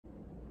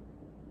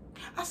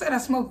I said I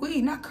smoke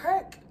weed, not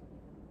crack.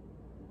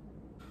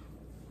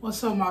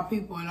 What's up, my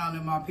people and all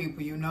of my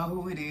people? You know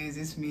who it is.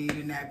 It's me,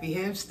 the Nappy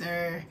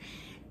Hipster.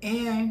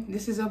 And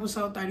this is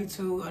episode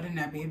 32 of the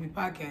Nappy Hippy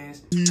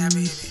podcast.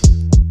 Nappy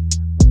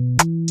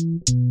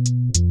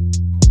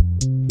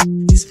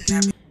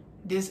Hippy.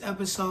 This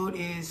episode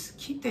is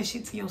keep that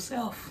shit to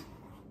yourself.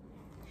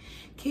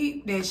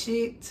 Keep that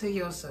shit to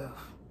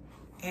yourself.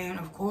 And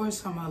of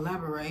course, I'm going to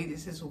elaborate.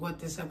 This is what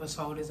this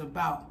episode is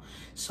about.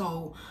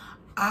 So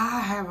I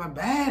have a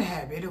bad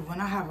habit of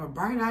when I have a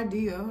bright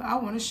idea, I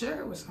want to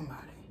share it with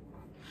somebody.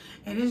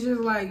 And it's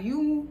just like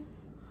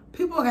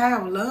people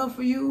have love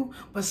for you,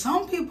 but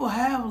some people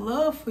have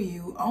love for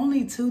you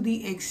only to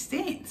the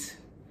extent.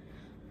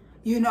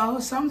 You know,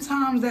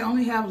 sometimes they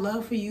only have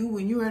love for you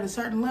when you're at a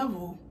certain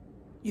level.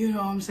 You know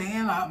what I'm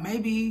saying? Like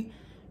maybe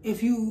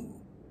if you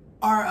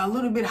are a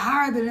little bit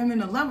higher than them in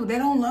the level, they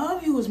don't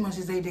love you as much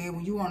as they did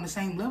when you were on the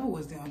same level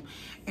as them.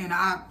 And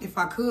if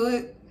I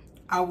could,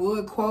 I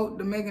would quote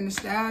the Megan Thee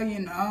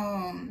Stallion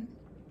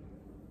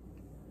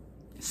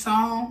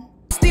song.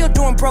 Still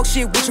doing broke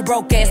shit with your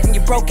broke ass, and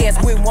your broke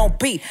ass we won't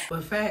be.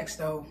 But facts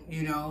though,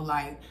 you know,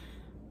 like,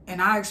 and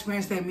I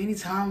experienced that many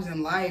times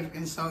in life.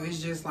 And so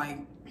it's just like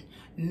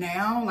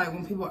now, like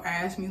when people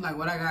ask me like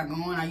what I got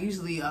going, I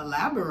usually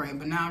elaborate,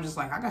 but now I'm just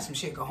like, I got some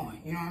shit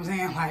going. You know what I'm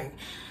saying? Like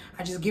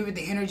I just give it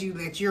the energy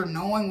that you're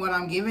knowing what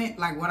I'm giving,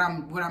 like what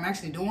I'm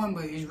actually doing,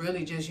 but it's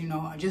really just, you know,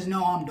 I just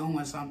know I'm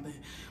doing something.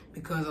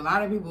 Because a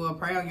lot of people will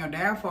pray on your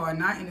downfall,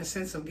 not in the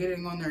sense of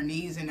getting on their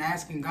knees and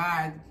asking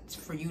God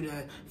for you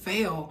to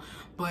fail,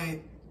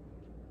 and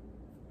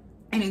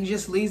it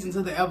just leads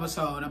into the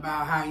episode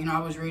about how, you know, I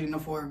was reading the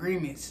 4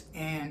 Agreements,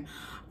 and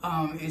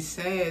it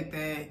said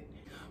that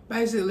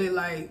basically,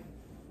 like,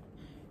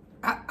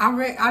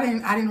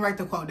 I didn't write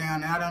the quote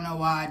down, and I don't know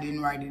why I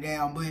didn't write it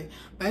down, but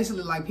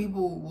basically, like,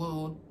 people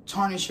will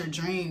tarnish your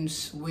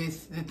dreams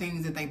with the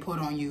things that they put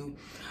on you.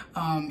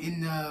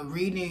 In the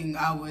reading,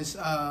 I was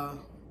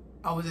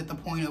at the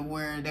point of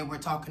where they were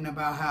talking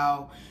about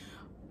how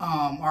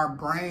our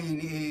brain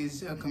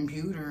is a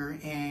computer,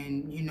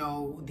 and, you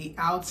know, the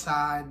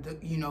outside,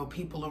 you know,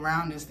 people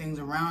around us, things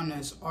around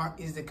us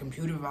is the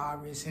computer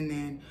virus. And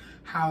then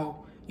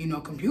how, you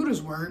know,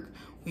 computers work,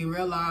 we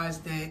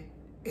realized that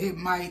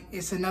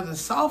it's another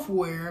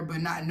software, but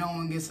not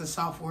knowing it's a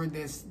software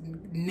that's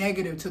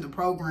negative to the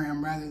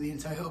program rather than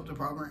to help the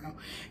program.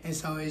 And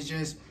so it's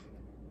just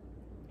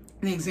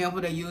the example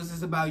they use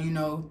is about, you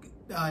know,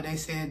 they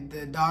said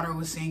the daughter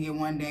was singing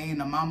one day and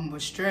the mama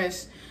was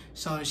stressed,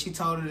 so she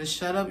told her to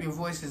shut up, your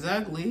voice is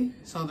ugly.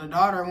 So the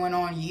daughter went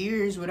on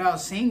years without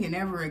singing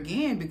ever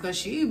again because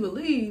she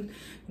believed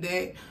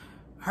that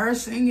her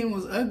singing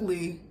was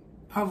ugly,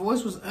 her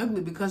voice was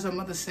ugly because her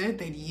mother said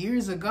that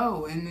years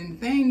ago. And the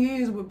thing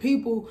is with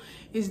people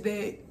is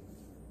that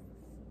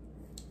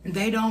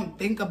they don't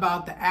think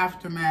about the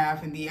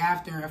aftermath and the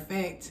after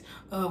effects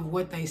of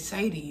what they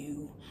say to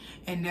you.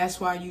 And that's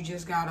why you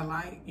just gotta,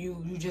 like,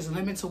 you just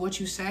limit to what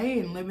you say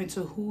and limit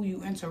to who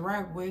you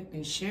interact with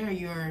and share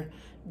your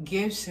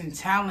gifts and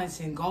talents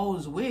and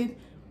goals with.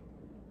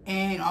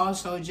 And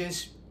also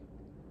just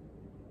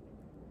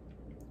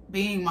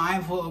being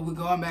mindful of, we're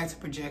going back to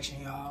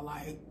projection, y'all.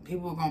 Like,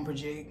 people are gonna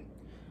project.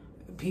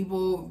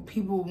 People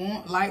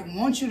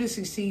want you to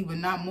succeed, but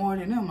not more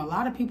than them. A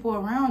lot of people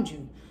around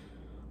you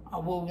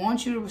will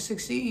want you to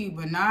succeed,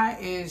 but not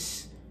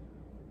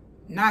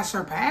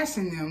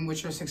surpassing them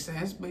with your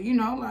success, but, you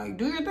know, like,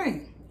 do your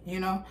thing, you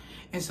know?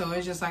 And so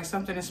it's just like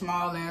something as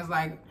small as,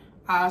 like,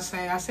 I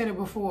said it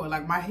before,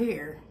 like my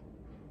hair,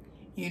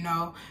 you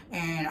know?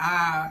 And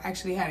I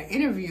actually had an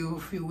interview a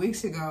few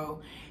weeks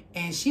ago,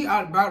 and she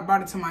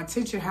brought it to my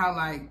attention how,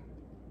 like,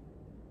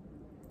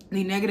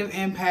 the negative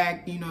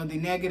impact, you know, the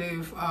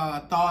negative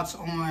thoughts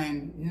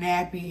on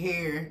nappy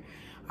hair,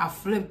 I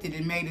flipped it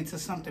and made it to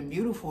something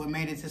beautiful and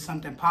made it to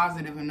something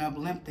positive and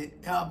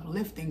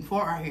uplifting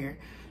for our hair.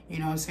 You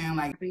know what I'm saying?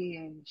 Like,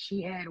 and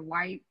she had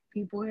white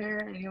people hair,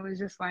 and it was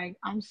just like,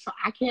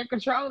 I can't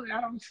control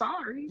that. I'm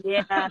sorry.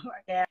 Yeah,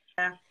 yeah.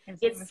 And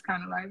so it's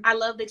kind of like, I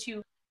love that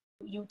you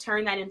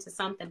turn that into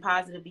something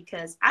positive,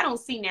 because I don't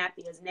see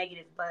nappy as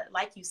negative, but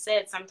like you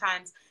said,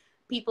 sometimes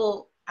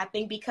people, I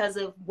think because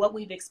of what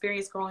we've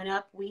experienced growing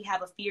up, we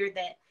have a fear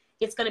that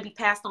it's going to be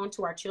passed on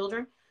to our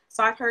children.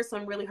 So I've heard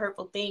some really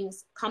hurtful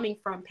things coming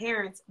from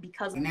parents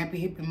because of Nappy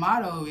Hippy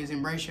motto is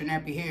embrace your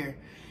nappy hair.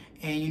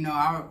 And, you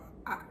know,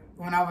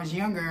 when I was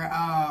younger,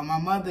 my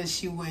mother,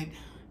 she would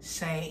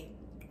say,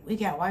 we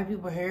got white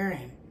people hair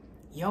and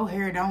your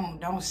hair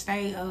don't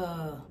stay,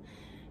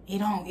 it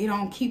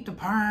don't keep the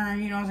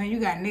perm, you know what I'm saying? You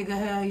got nigga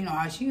hair, you know,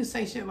 she would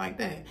say shit like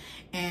that.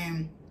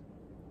 And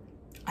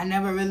I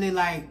never really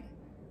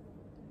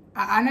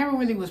I never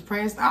really was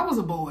pressed. I was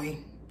a boy.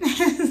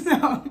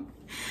 So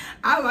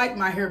I liked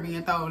my hair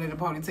being thrown in a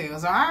ponytail.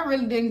 So I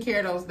really didn't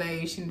care those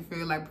days. She didn't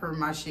feel like purring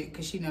my shit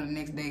because she knew the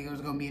next day it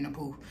was going to be in a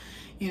poof.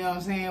 You know what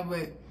I'm saying?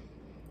 But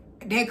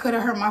that could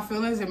have hurt my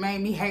feelings and made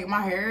me hate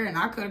my hair. And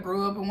I could have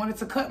grew up and wanted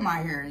to cut my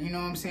hair. You know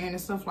what I'm saying?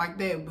 And stuff like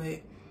that.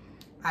 But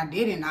I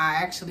didn't. I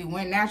actually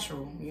went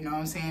natural. You know what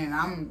I'm saying?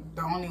 I'm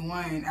the only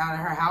one out of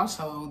her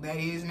household that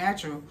is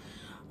natural,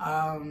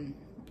 and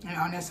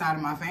on that side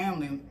of my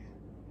family.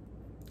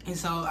 And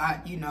so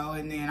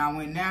and then I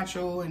went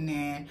natural, and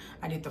then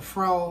I did the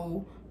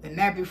fro, the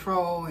nappy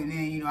fro, and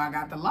then, I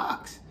got the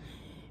locks.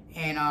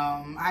 And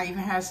I even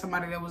had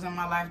somebody that was in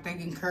my life that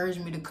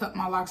encouraged me to cut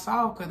my locks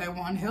off because they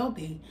were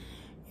unhealthy.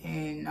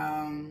 And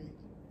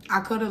I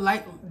could have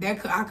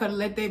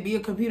let that be a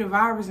computer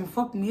virus and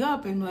fuck me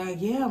up and be like,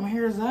 yeah, my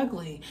hair is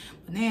ugly.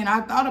 But then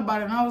I thought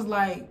about it and I was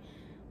like,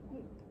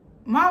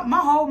 my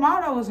whole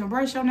motto was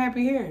embrace your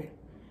nappy hair.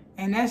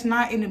 And that's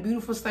not in the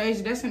beautiful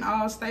stage. That's in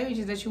all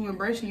stages that you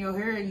embracing your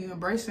hair and you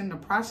embracing the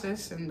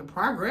process and the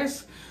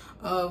progress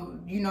of,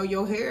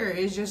 your hair.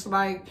 It's just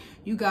like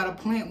you got a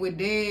plant with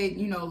dead,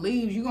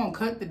 leaves. You gonna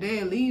cut the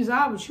dead leaves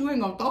out, but you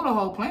ain't gonna throw the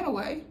whole plant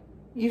away.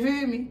 You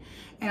feel me?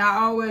 And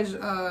I always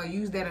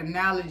use that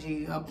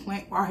analogy. A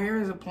plant, our hair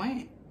is a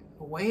plant.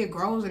 The way it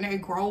grows and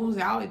it grows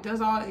out, it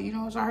does all,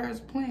 it's our hair is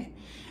a plant.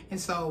 And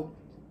so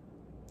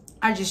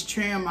I just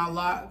trim my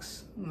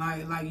locks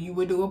like you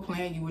would do a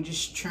plant. You would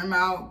just trim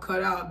out,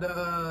 cut out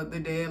the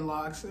dead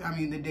locks. I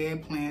mean, the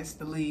dead plants,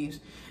 the leaves.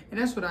 And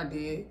that's what I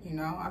did,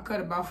 I cut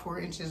about 4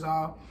 inches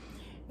off.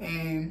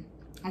 And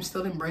I'm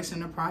still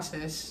embracing the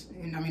process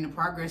and the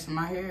progress in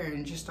my hair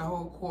and just the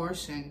whole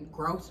course and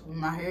growth with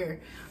my hair.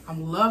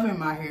 I'm loving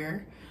my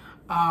hair.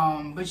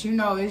 But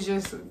it's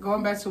just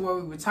going back to what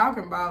we were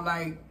talking about,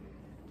 like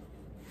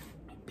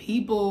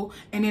people,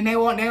 and then they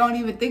don't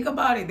even think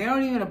about it. They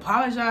don't even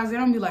apologize. They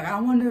don't be like, I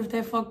wonder if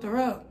that fucked her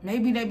up.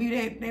 Maybe they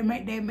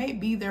may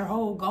be their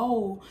whole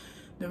goal.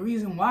 The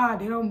reason why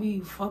they don't be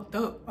fucked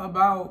up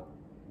about,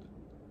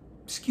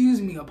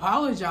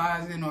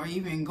 apologizing or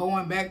even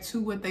going back to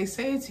what they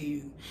said to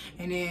you.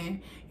 And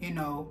then,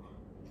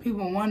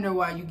 people wonder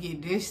why you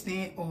get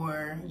distant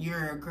or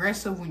you're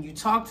aggressive when you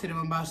talk to them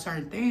about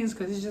certain things,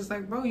 because it's just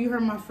like, bro, you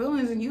hurt my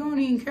feelings and you don't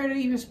even care to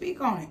even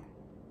speak on it.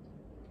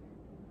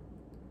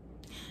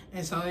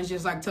 And so it's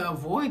just like, to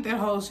avoid that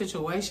whole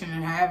situation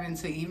and having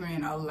to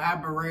even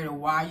elaborate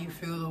on why you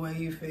feel the way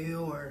you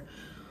feel, or,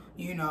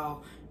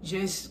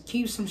 just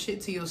keep some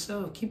shit to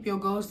yourself. Keep your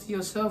goals to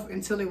yourself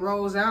until it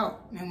rolls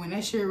out. And when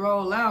that shit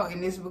roll out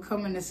and it's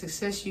becoming the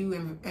success you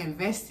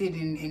invested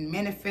and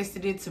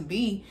manifested it to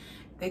be,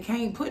 they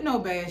can't put no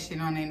bad shit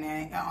on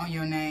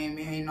your name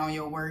and on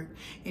your work.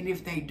 And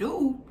if they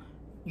do,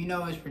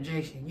 it's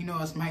projection.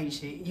 It's some hate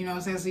shit. You know what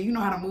I'm saying? So you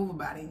know how to move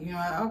about it.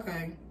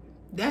 Okay,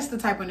 that's the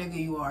type of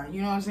nigga you are.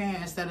 You know what I'm saying?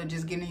 Instead of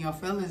just getting your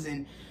feelings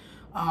and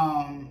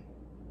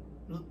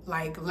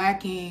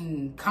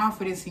lacking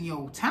confidence in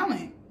your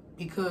talent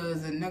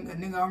because a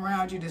nigga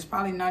around you that's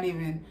probably don't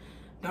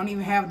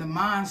even have the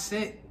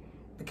mindset,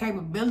 the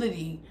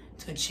capability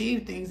to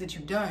achieve things that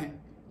you've done.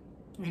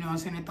 You know what I'm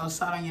saying? They throw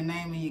salt on your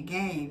name and your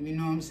game, you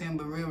know what I'm saying?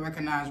 But real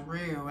recognize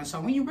real. And so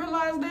when you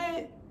realize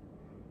that,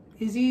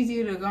 it's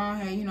easier to go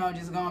ahead,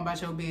 just go about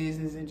your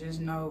business and just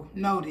note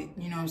it.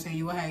 You know what I'm saying?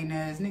 You a hating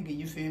ass nigga,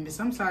 you feel me?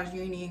 Sometimes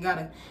you ain't even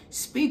gotta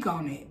speak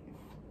on it.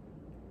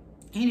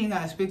 You ain't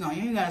gotta speak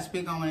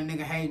on when a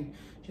nigga hating.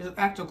 Just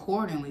act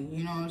accordingly,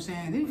 you know what I'm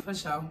saying? Then for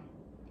sure.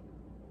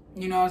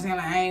 You know what I'm saying?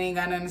 Like, I ain't even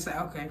got nothing to say.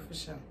 Okay, for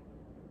sure.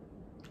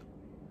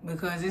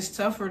 Because it's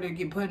tougher to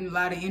get putting a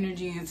lot of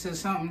energy into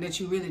something that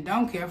you really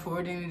don't care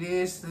for than it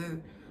is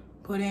to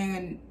put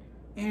in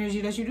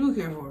energy that you do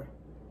care for.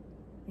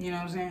 You know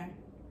what I'm saying?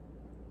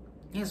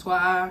 That's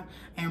why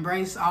I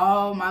embrace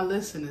all my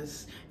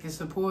listeners and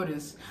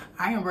supporters.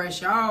 I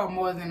embrace y'all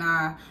more than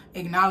I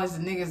acknowledge the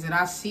niggas that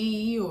I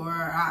see,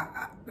 or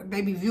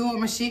they be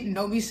viewing my shit and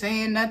don't be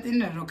saying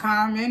nothing or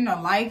commenting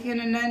or liking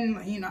or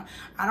nothing.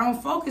 I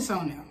don't focus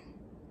on them.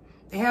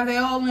 They have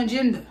their own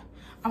agenda.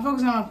 I'm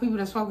focusing on the people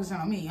that's focusing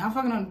on me. I'm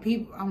fucking on the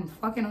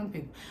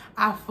people.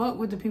 I fuck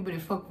with the people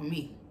that fuck with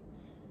me.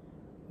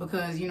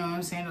 Because, you know what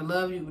I'm saying, the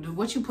love,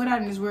 what you put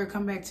out in this world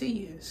come back to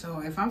you. So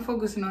if I'm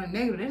focusing on the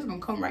negative, it's going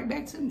to come right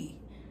back to me.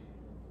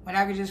 But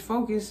I can just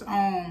focus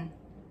on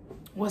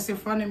what's in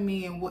front of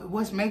me and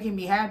what's making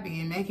me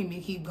happy and making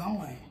me keep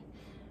going.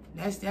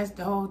 That's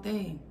the whole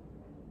thing.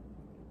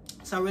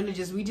 So really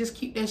we just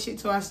keep that shit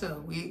to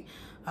ourselves.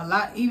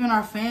 Even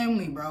our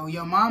family, bro,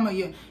 your mama,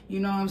 you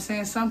know what I'm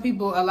saying?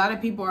 A lot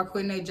of people are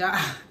quitting their job.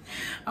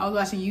 I was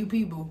watching You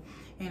People,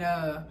 and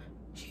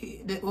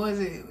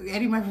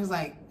Eddie Murphy was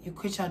like, you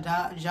quit your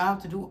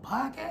job to do a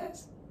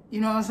podcast?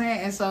 You know what I'm saying?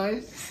 And so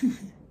it's,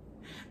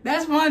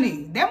 that's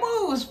funny. That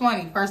movie was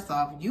funny, first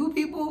off. You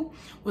People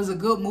was a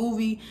good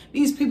movie.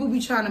 These people be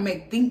trying to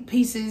make think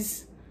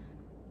pieces.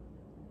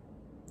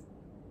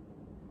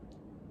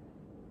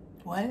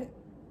 What?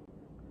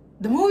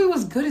 The movie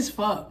was good as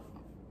fuck.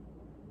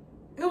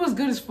 It was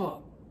good as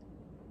fuck.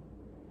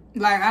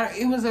 Like,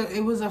 it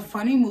was a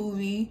funny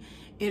movie.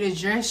 It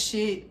addressed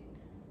shit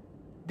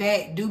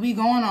that do be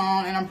going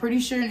on, and I'm pretty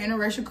sure in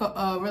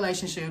interracial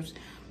relationships.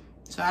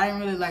 So I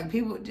didn't really like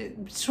people.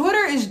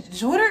 Twitter is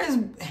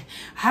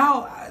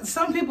how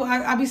some people,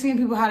 I be seeing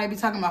people how they be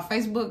talking about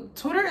Facebook.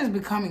 Twitter is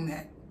becoming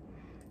that.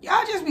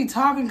 Y'all just be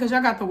talking because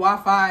y'all got the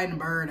Wi-Fi and the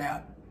Bird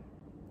app.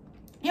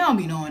 Y'all don't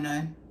be knowing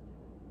nothing.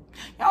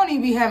 Y'all don't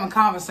even be having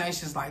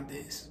conversations like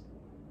this.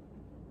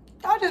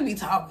 Y'all just be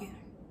talking.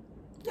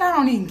 Y'all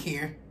don't even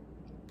care.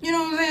 You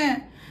know what I'm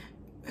saying?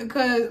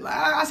 Because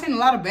I seen a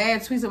lot of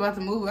bad tweets about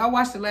the movie. I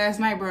watched it last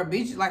night, bro.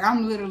 Bitch, like,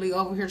 I'm literally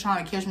over here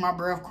trying to catch my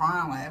breath,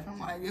 crying, laughing.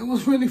 Like, it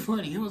was really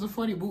funny. It was a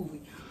funny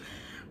movie.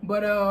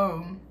 But,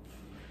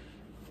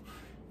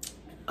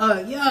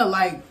 yeah,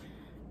 like,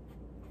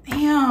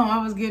 damn,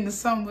 I was getting to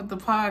something with the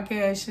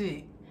podcast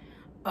shit.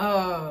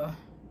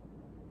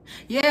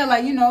 Yeah,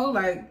 like, you know,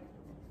 like,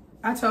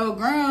 I told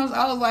Grams,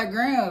 I was like,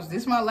 Grams,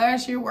 this is my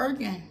last year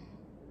working.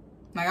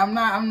 Like,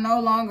 I'm no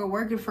longer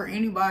working for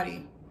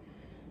anybody.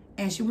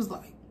 And she was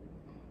like,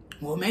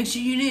 well, make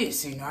sure you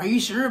this, and are you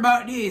sure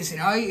about this? And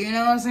you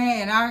know what I'm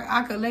saying? And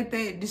I could let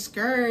that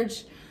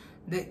discourage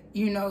the,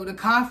 you know, the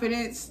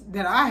confidence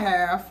that I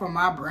have for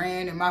my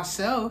brand and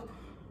myself.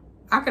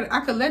 I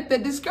could let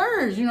that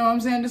discourage, you know what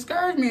I'm saying?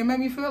 Discourage me and make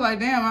me feel like,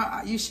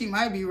 damn, she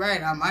might be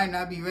right. I might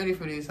not be ready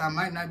for this. I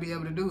might not be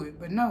able to do it.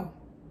 But no.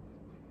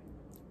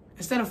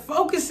 Instead of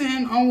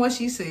focusing on what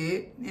she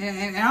said,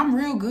 and I'm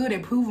real good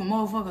at proving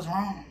motherfuckers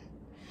wrong.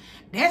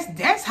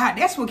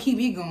 That's what keep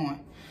me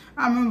going.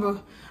 I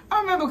remember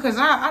because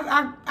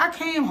I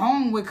came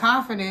home with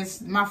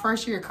confidence my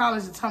first year of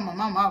college and told my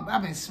mom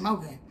I've been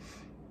smoking.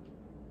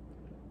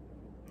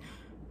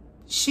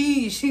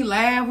 She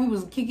laughed, we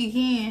was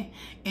kicking,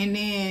 and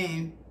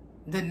then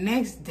the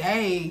next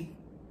day,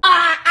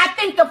 I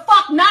think the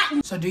fuck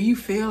not. So do you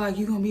feel like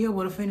you're gonna be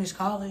able to finish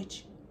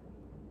college?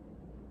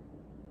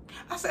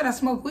 I said I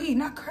smoke weed,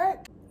 not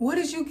crack. Where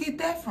did you get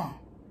that from?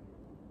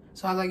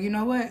 So I was like, you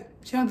know what?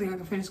 She don't think I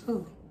can finish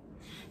school.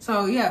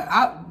 So yeah,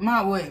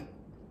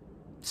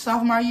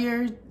 sophomore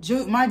year,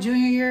 my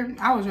junior year,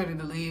 I was ready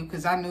to leave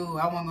because I knew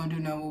I wasn't gonna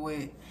do nothing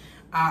with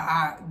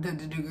the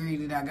degree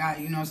that I got,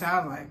 you know. So I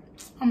was like,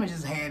 I'm gonna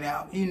just head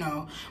out, you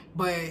know.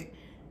 But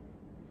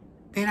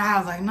then I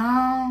was like,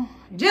 no,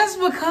 just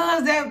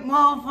because that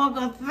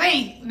motherfucker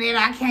think that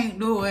I can't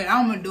do it,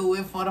 I'm gonna do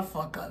it for the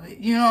fuck of it.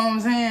 You know what I'm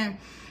saying?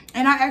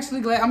 And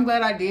I'm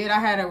glad I did. I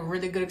had a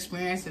really good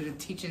experience of the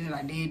teaching that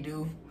I did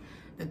do,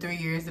 the 3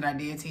 years that I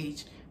did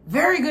teach.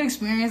 Very good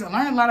experience. I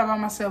learned a lot about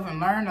myself and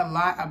learned a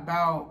lot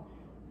about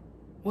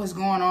what's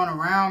going on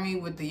around me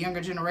with the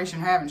younger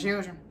generation having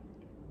children.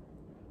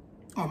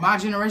 Or my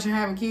generation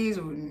having kids,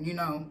 or, you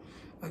know,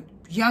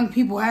 young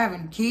people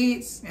having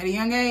kids at a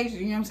young age,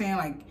 you know what I'm saying?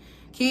 Like,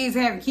 kids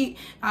having kids.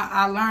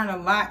 I learned a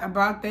lot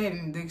about that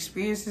and the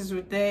experiences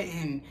with that,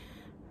 and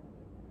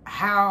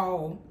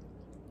how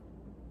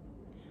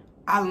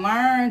I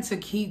learned to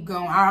keep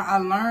going. I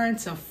learned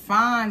to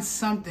find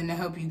something to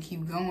help you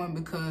keep going,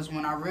 because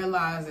when I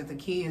realized that the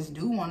kids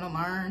do want to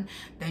learn,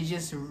 they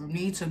just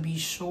need to be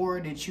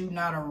sure that you're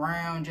not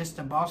around just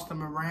to boss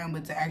them around,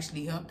 but to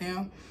actually help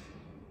them.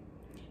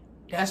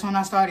 That's when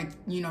I started,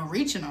 you know,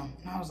 reaching them.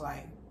 And I was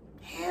like,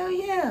 hell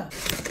yeah.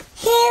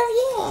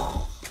 Hell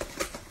yeah.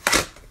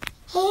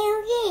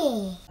 Hell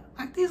yeah.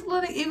 Like, these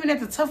little, even at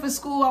the toughest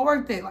school I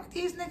worked at, like,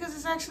 these niggas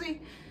is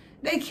actually,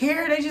 they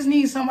care. They just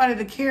need somebody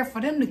to care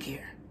for them to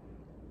care.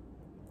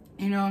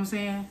 You know what I'm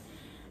saying?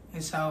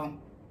 And so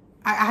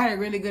I had a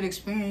really good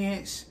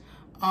experience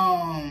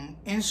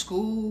in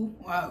school,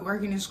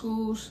 working in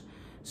schools.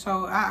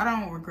 So I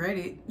don't regret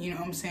it. You know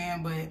what I'm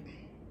saying? But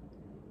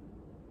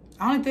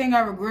the only thing I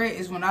regret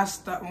is when I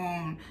started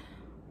on,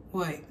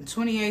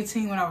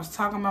 2018, when I was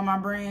talking about my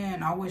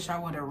brand, I wish I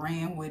would have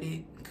ran with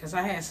it, because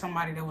I had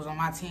somebody that was on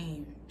my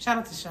team. Shout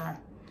out to Shy.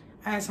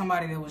 I had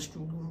somebody that was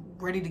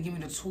ready to give me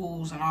the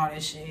tools and all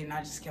that shit, and I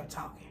just kept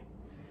talking.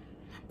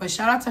 But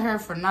shout out to her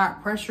for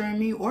not pressuring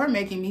me or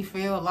making me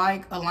feel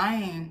like a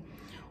lame,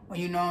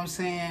 you know what I'm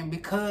saying,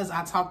 because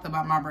I talked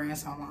about my brand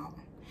so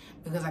long.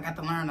 Because I got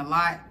to learn a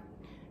lot,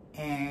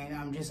 and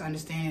I'm just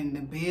understanding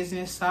the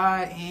business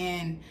side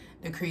and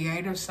the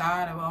creative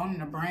side of owning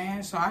the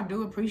brand. So I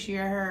do appreciate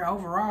her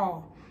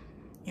overall,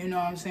 you know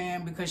what I'm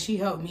saying, because she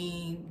helped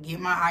me get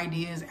my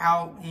ideas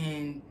out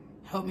and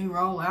helped me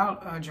roll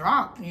out a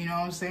drop, you know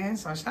what I'm saying?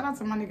 So shout out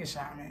to my nigga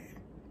Shy, man.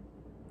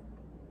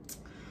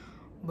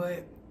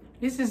 But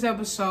this is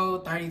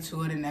episode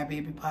 32 of the Nappy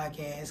Hippy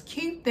podcast.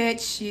 Keep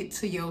that shit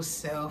to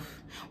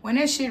yourself. When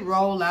that shit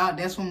roll out,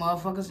 that's when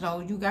motherfuckers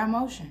know you got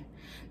motion.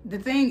 The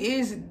thing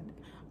is,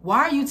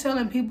 why are you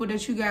telling people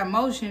that you got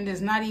motion that's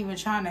not even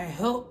trying to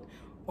help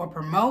or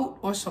promote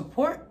or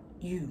support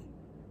you?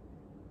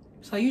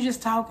 So you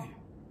just talking.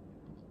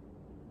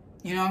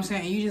 You know what I'm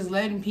saying? You just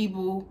letting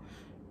people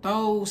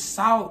throw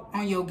salt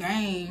on your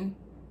game,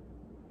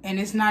 and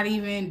it's not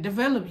even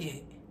developed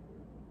yet.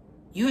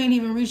 You ain't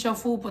even reached your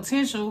full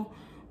potential,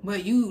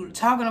 but you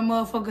talking to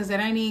motherfuckers that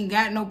ain't even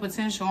got no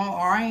potential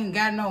or ain't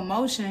got no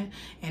motion,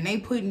 and they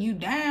putting you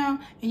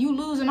down, and you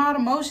losing all the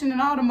motion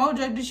and all the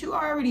mojo that you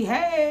already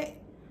had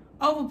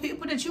over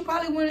people that you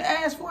probably wouldn't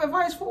ask for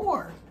advice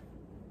for.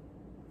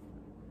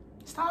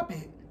 Stop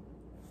it.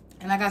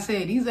 And like I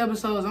said, these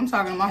episodes, I'm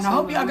talking to myself. And I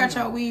hope y'all got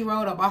your weed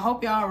rolled up. I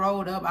hope y'all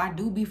rolled up. I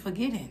do be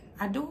forgetting.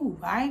 I do.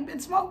 I ain't been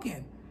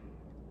smoking.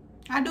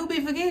 I do be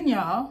forgetting,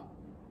 y'all.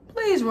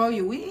 Please roll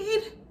your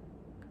weed.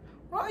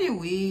 roll your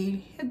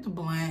weed, hit the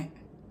blunt,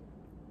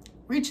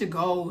 reach your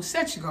goals,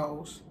 set your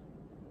goals.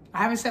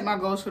 I haven't set my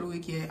goals for the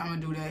week yet. I'm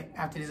gonna do that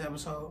after this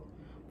episode.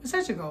 But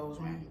set your goals,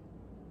 man.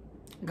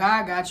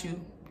 God got you.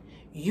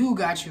 You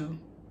got you.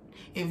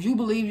 If you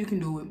believe you can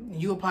do it,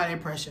 and you apply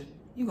that pressure,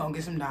 you're gonna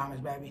get some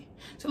diamonds, baby.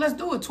 So let's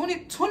do it.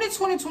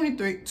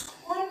 2023.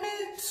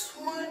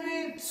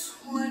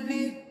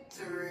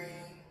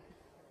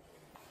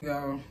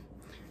 Yo,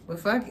 but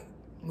fuck it.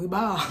 We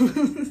ball.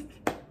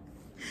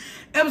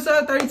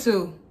 Episode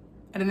 32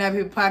 of the Nappy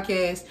Hippy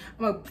Podcast.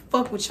 I'm gonna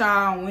fuck with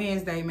y'all on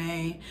Wednesday,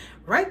 man.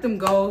 Write them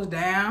goals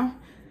down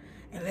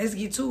and let's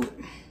get to it.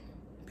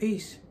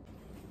 Peace.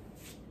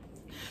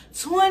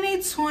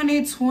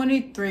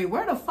 2023.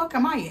 Where the fuck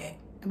am I at?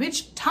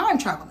 Bitch, time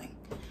traveling.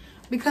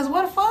 Because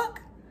what the fuck?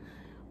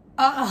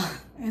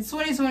 In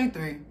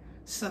 2023,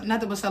 so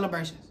nothing but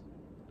celebrations.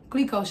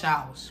 Clico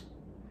showers.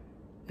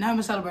 Nothing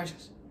but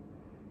celebrations.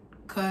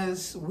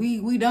 Cause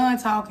we done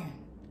talking.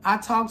 I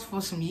talked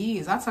for some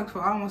years. I talked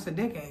for almost a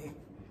decade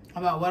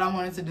about what I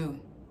wanted to do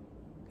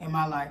in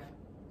my life.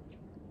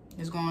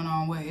 It's going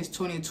on what? It's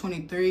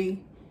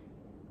 2023,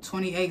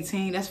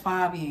 2018. That's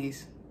 5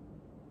 years.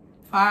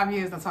 5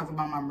 years I talked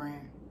about my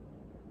brand.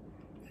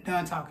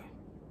 Done talking.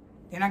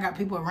 Then I got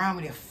people around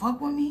me that fuck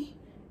with me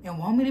and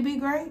want me to be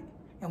great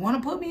and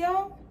want to put me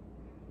on.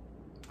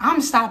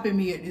 I'm stopping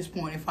me at this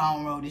point if I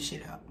don't roll this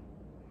shit out.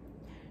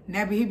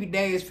 Nappy Hippy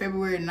Day is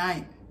February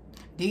 9th.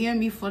 DM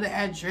me for the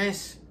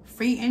address.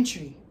 Free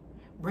entry.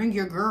 Bring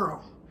your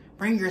girl.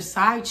 Bring your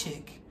side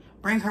chick.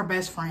 Bring her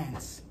best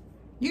friends.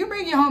 You can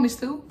bring your homies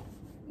too.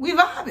 We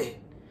vibing.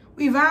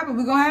 We're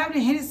gonna have the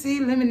Hennessy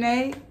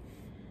Lemonade.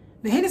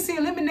 The Hennessy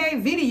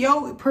Lemonade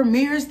video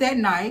premieres that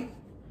night.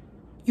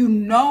 You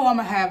know I'm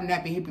gonna have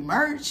Nappy Hippy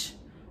merch.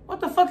 What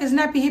the fuck is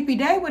Nappy Hippy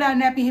Day without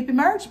Nappy Hippy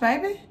merch,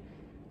 baby?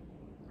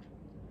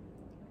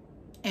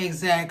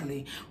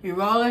 Exactly. We're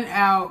rolling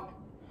out.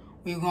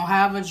 We're gonna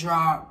have a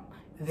drop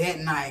that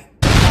night.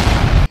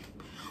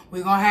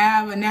 We're gonna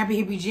have a Nappy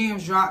Hippy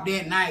Gems drop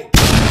that night.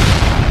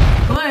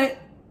 But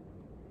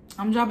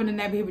I'm dropping the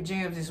Nappy Hippy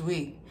Gems this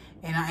week.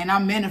 And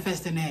I'm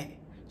manifesting that.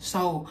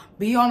 So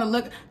be on the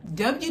look.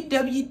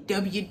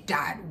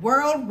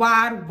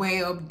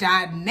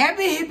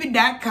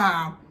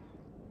 www.worldwideweb.nappyhippy.com.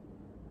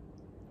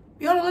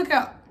 Be on the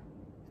lookout.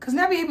 Cause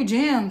Nappy Hippy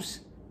Gems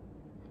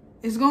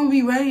is gonna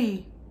be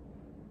ready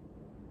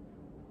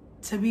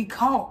to be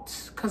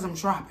caught. Cause I'm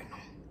dropping them.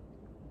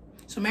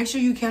 So make sure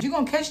you're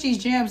gonna catch these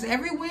gems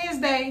every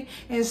Wednesday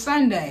and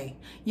Sunday.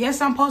 Yes,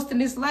 I'm posting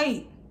this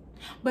late.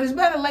 But it's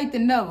better late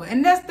than never.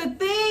 And that's the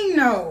thing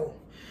though.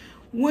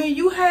 When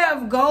you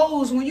have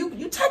goals, when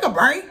you take a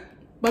break,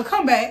 but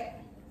come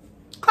back.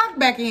 Clock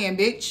back in,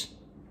 bitch.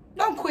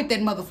 Don't quit that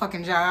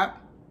motherfucking job.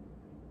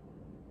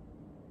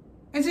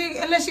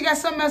 Unless you got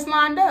something else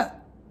lined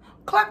up.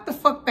 Clock the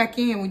fuck back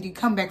in when you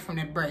come back from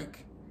that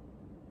break.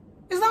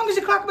 As long as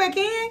you clock back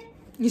in,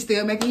 you're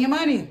still making your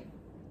money.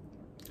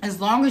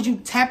 As long as you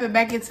tap it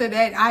back into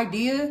that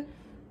idea,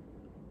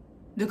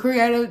 the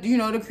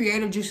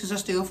creative juices are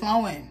still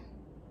flowing.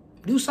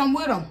 Do something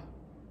with them.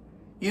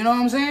 You know what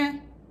I'm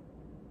saying?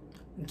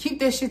 Keep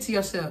that shit to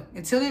yourself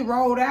until it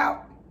rolled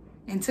out,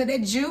 until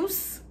that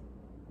juice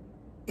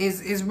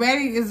is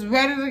ready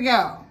to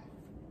go.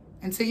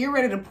 Until you're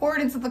ready to pour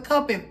it into the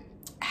cup and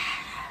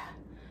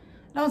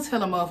don't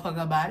tell a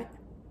motherfucker about it.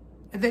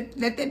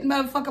 Let that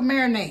motherfucker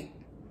marinate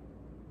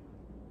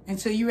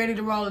until you're ready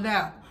to roll it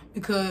out.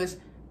 Because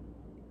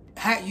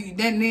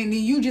then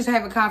you just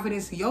having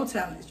confidence in your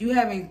talents. You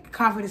having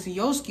confidence in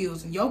your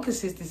skills and your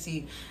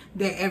consistency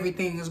that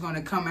everything is going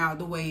to come out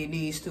the way it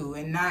needs to.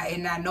 And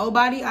not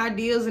nobody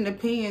ideas and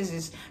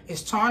opinions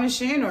is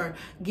tarnishing or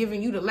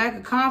giving you the lack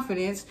of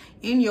confidence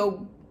in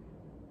your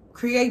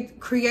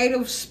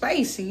creative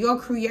space, in your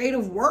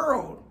creative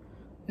world.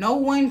 No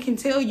one can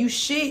tell you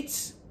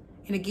shit.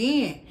 And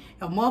again,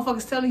 if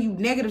motherfuckers telling you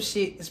negative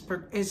shit, it's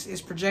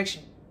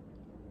projection.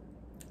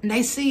 And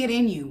they see it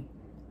in you.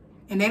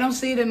 And they don't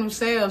see it in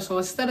themselves. So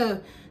instead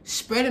of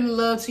spreading the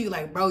love to you,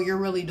 like, bro, you're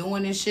really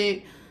doing this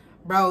shit.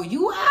 Bro,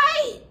 you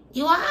alright?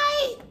 You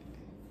alright?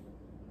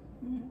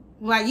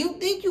 Like, you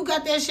think you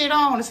got that shit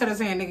on. Instead of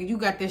saying, nigga, you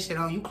got that shit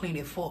on. You clean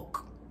it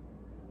fuck.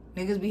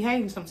 Niggas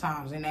behave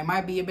sometimes. And they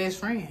might be your best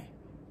friend.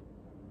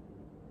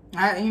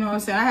 You know what I'm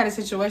saying? I had a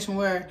situation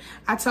where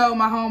I told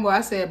my homeboy,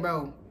 I said,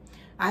 bro,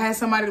 I had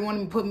somebody that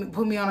wanted to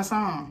put me on a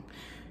song.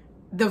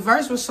 The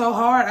verse was so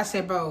hard. I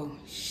said, bro,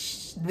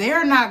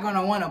 they're not going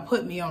to want to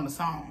put me on the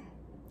song.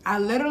 I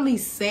literally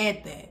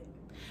said that.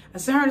 I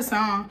sent her the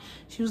song.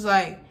 She was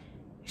like,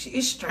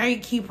 it's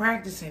straight, keep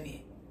practicing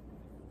it.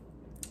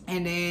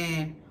 And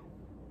then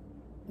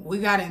we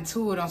got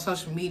into it on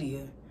social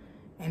media.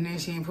 And then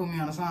she didn't put me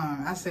on the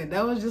song. I said,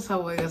 that was just her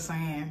way of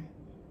saying,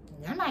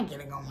 you're not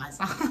getting on my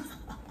song.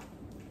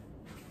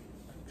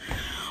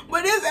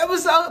 But this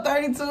episode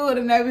 32 of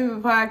the Nappy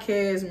Hippy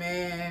Podcast,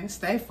 man.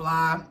 Stay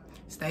fly,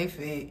 stay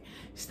fit,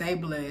 stay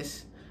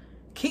blessed.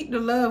 Keep the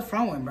love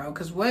flowing, bro.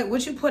 Because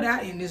what you put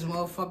out in this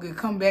motherfucker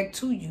come back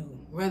to you.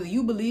 Whether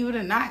you believe it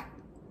or not.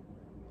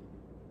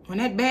 when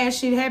that bad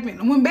shit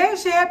happened, when bad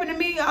shit happened to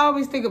me, I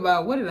always think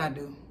about, what did I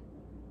do?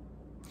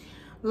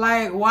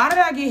 Like, why did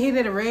I get hit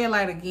at a red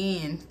light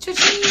again?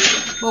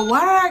 Cha-ching. But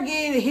why did I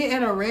get hit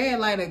at a red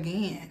light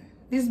again?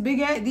 These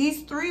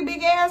 3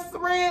 big ass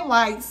red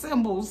light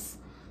symbols,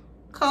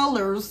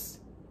 colors.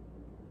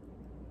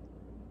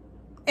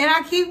 And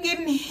I keep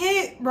getting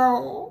hit,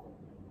 bro.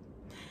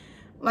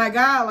 Like,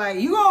 God, like,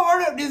 you gonna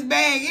order up this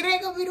bag. It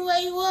ain't gonna be the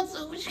way you want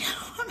to.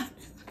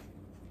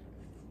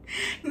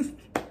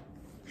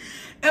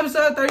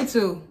 Episode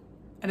 32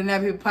 of the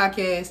Nappy Hippy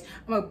podcast.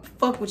 I'm gonna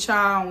fuck with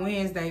y'all on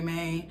Wednesday,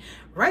 man.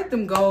 Write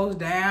them goals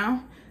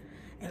down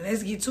and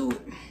let's get to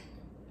it.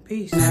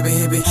 Peace. Nappy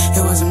Hippy,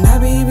 it was some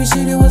Nappy Hippy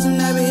shit, it was some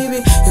Nappy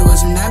Hippy, it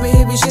was some Nappy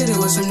Hippy shit, it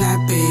was some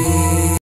Nappy.